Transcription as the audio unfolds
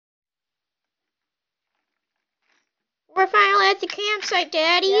We're finally at the campsite,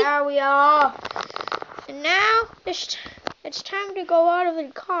 Daddy. Yeah, we are. And now it's time to go out of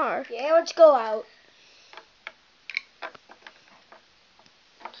the car. Yeah, let's go out.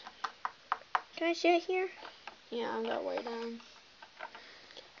 Can I sit here? Yeah, I'm gonna lay down.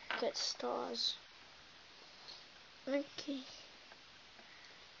 Get stars. Okay.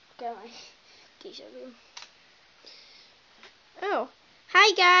 Get my deja vu. Oh.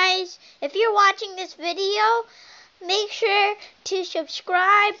 Hi, guys. If you're watching this video, make sure to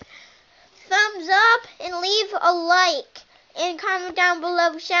subscribe, thumbs up, and leave a like. And comment down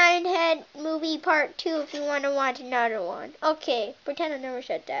below Siren Head Movie Part 2 if you want to watch another one. Okay, pretend I never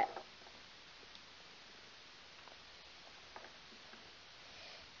said that.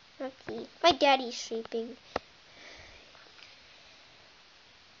 Okay, my daddy's sleeping.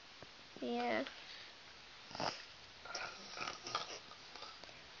 Yeah.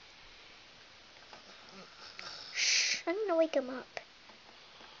 Shh, I'm gonna wake him up.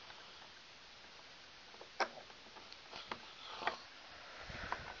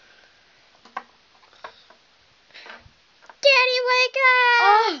 Daddy, wake up!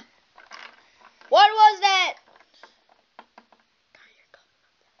 Oh! What was that?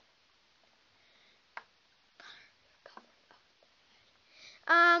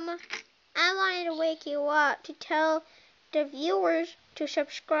 I wanted to wake you up to tell the viewers to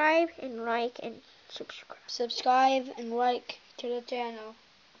subscribe and like and subscribe. Subscribe and like to the channel.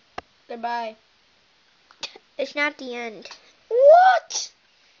 Goodbye. It's not the end. What?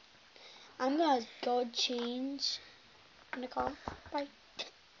 I'm gonna go change in the car. Bye.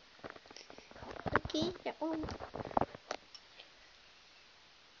 Okay, that one.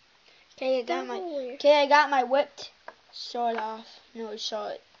 Okay, I got my whipped shirt off. No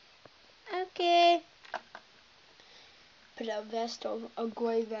shirt. Okay. Put a vest over, a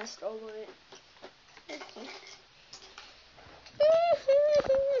gray vest over it. Okay.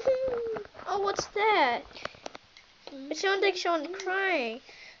 Oh, what's that? It sounds like someone crying.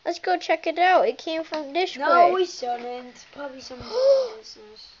 Let's go check it out. It came from this way. No, we shouldn't. Probably some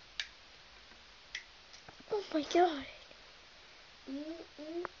business. Oh my god.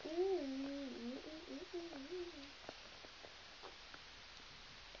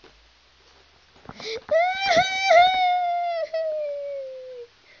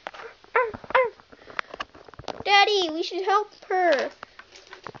 Daddy, we should help her.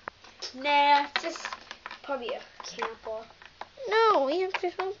 Nah, it's just probably a camper. No, we have to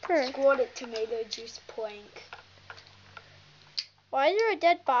help her. Squirted tomato juice prank. Why is there a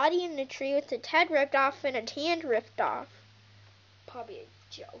dead body in the tree with its head ripped off and its hand ripped off? Probably a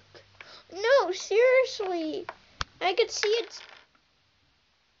joke. No, seriously. I could see its...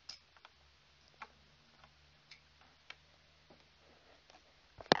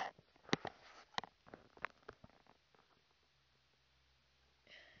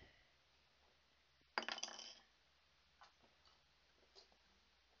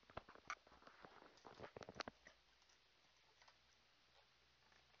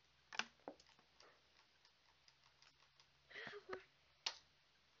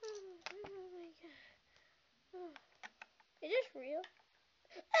 Oh my god. Oh. Is this real?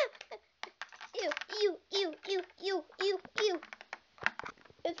 Ew, ew, ew, ew, ew, ew, ew.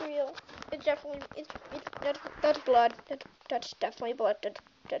 It's real. It's definitely, that's blood. That's definitely blood.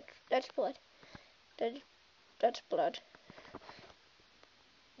 That's blood. That's blood.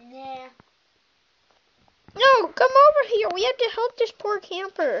 Nah. No, come over here. We have to help this poor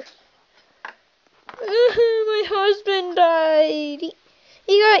camper. My husband died.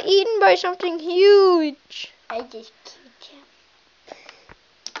 He got eaten by something huge. I just killed him.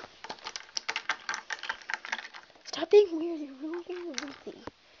 Stop being weird. You're ruining the movie.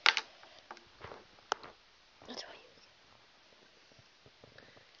 That's why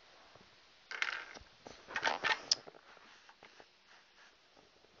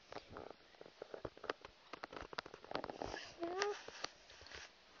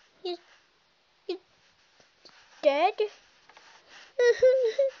you... He's dead?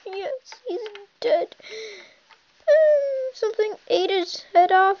 Yes, he's dead. Something ate his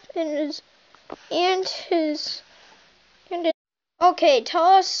head off and his. Okay,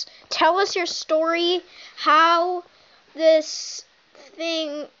 tell us your story. How this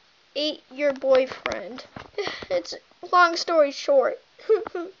thing ate your boyfriend. It's long story short.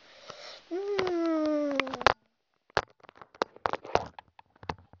 So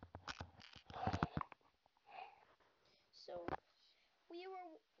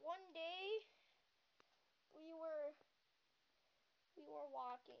one day we were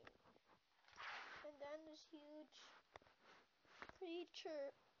walking, and then this huge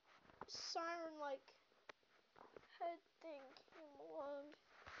creature, siren-like, head thing came along,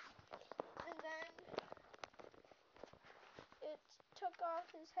 and then it took off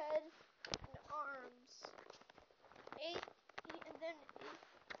his head and arms.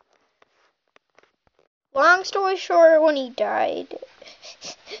 Long story short, when he died,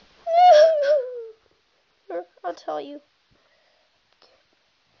 I'll tell you.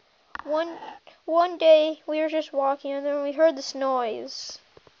 One day we were just walking, and then we heard this noise.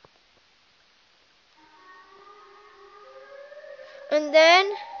 And then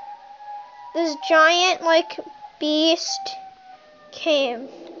this giant, beast came.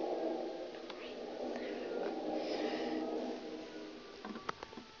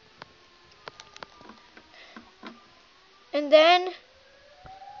 And then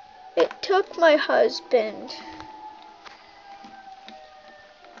it took my husband.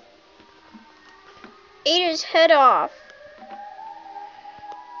 Ate his head off.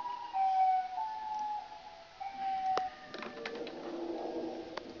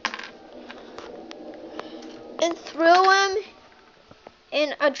 And threw him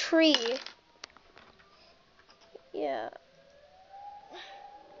in a tree. Yeah.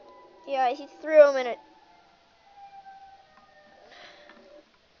 Yeah, he threw him in a...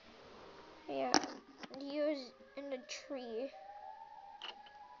 Yeah. He was in a tree.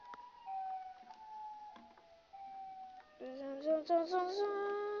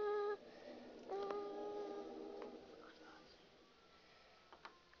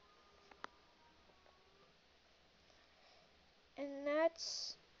 And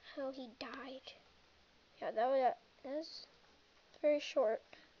that's how he died. Yeah, that was very short.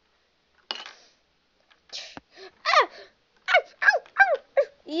 Ah! Ow! Ow! Ow!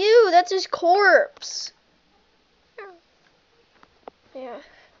 Ew, that's his corpse. Yeah,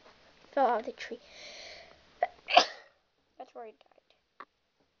 fell out of the tree. That's where he died.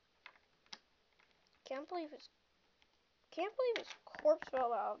 Can't believe his corpse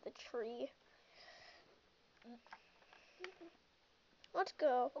fell out of the tree. Let's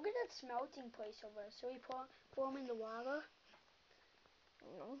go. Look at that smelting place over there. So we pour them in the water.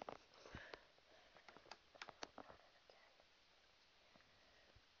 No.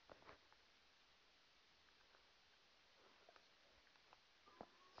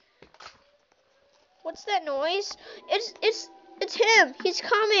 What's that noise? It's him. He's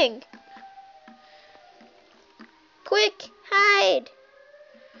coming. Quick, hide.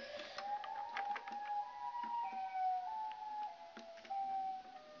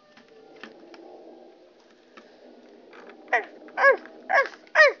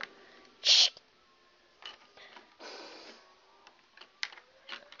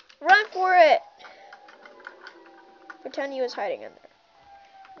 Run for it. Pretend he was hiding in there.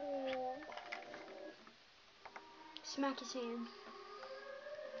 Smack his hand.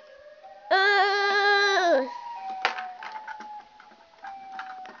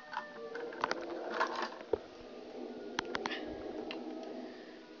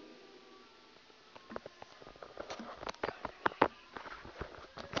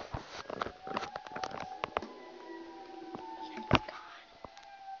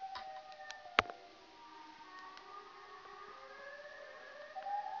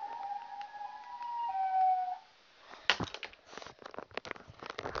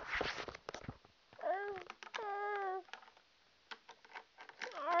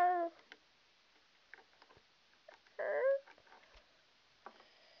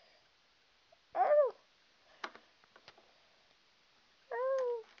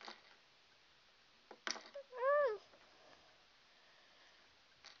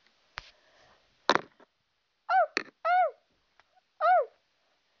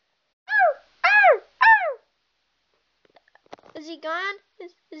 Is he gone?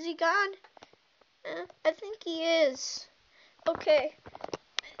 Is he gone? I think he is. Okay,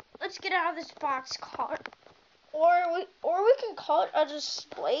 let's get out of this box car. Or we can call it a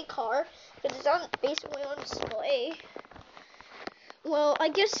display car, because it's basically on display. Well, I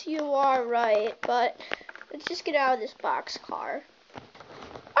guess you are right, but let's just get out of this box car.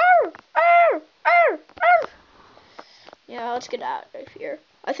 Yeah, let's get out of here.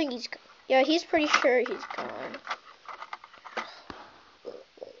 I think he's pretty sure he's gone.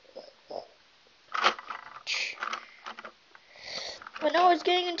 But no, it's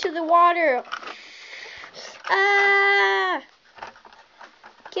getting into the water. Ah!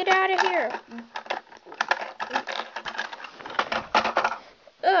 Get out of here.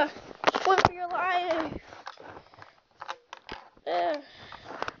 Swim for your life.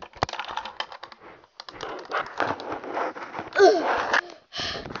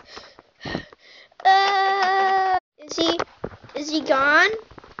 Is he gone?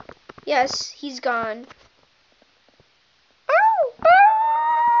 Yes, he's gone.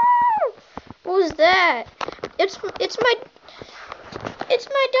 What was that? It's my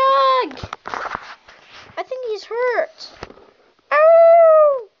dog. I think he's hurt.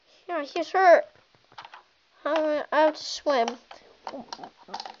 Oh! Yeah, he's hurt. I have to swim.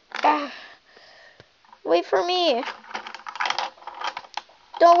 Wait for me.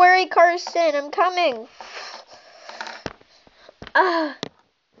 Don't worry, Carson. I'm coming.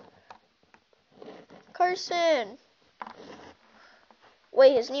 Carson.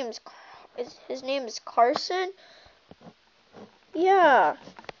 Wait, his name is Carson? Yeah.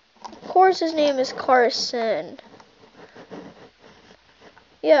 Of course his name is Carson.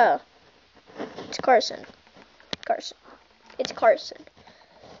 Yeah. It's Carson. Carson. It's Carson.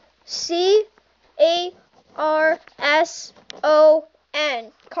 C-A-R-S-O-N.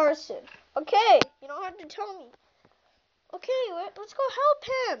 Carson. Okay, you don't have to tell me. Okay, let's go help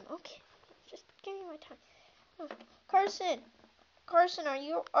him. Okay, just give me my time. Carson, are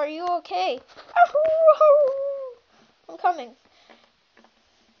you okay? I'm coming.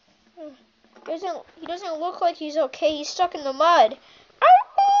 He doesn't look like he's okay. He's stuck in the mud.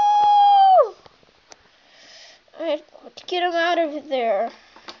 I have to get him out of there.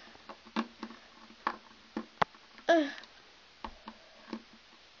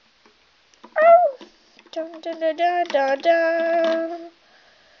 Dun, dun, dun, dun, dun, dun.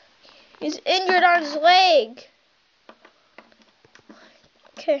 He's injured on his leg.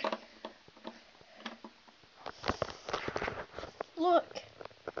 Okay. Look.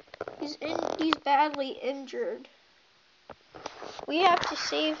 He's badly injured. We have to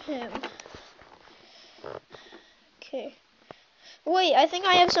save him. Okay. Wait, I think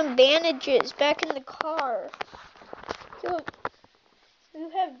I have some bandages back in the car. Look.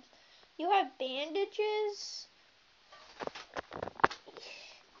 You have bandages?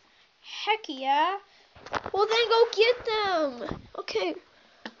 Heck yeah. Well then go get them. Okay.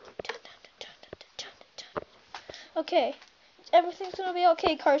 Okay. Everything's gonna be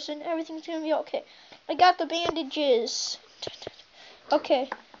okay, Carson. Everything's gonna be okay. I got the bandages. Okay.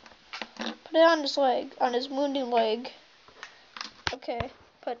 Put it on his leg. On his wounded leg. Okay.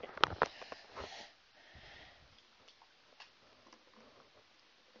 Put.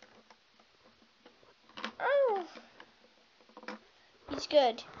 Oh. He's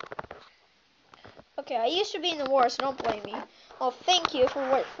good. Okay, I used to be in the war, so don't blame me. Well, thank you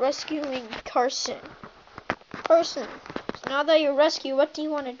for rescuing Carson. Carson, so now that you're rescued, what do you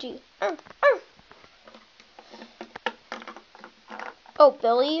want to do? Oh,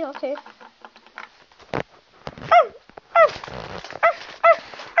 Billy, okay.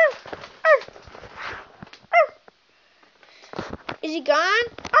 Is he gone?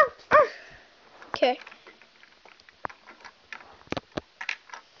 Okay.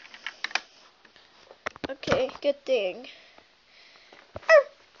 Okay, good thing.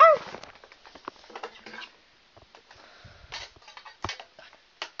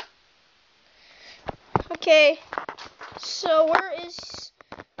 Okay, so where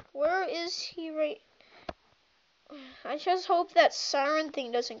is he right? I just hope that siren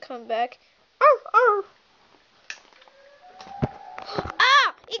thing doesn't come back. Ah!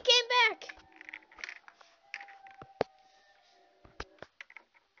 It came back!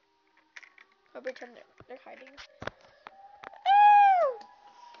 I'll pretend they're hiding.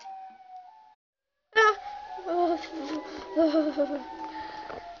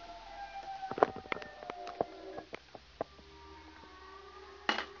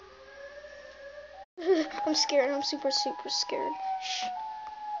 I'm scared. I'm super scared. Shh.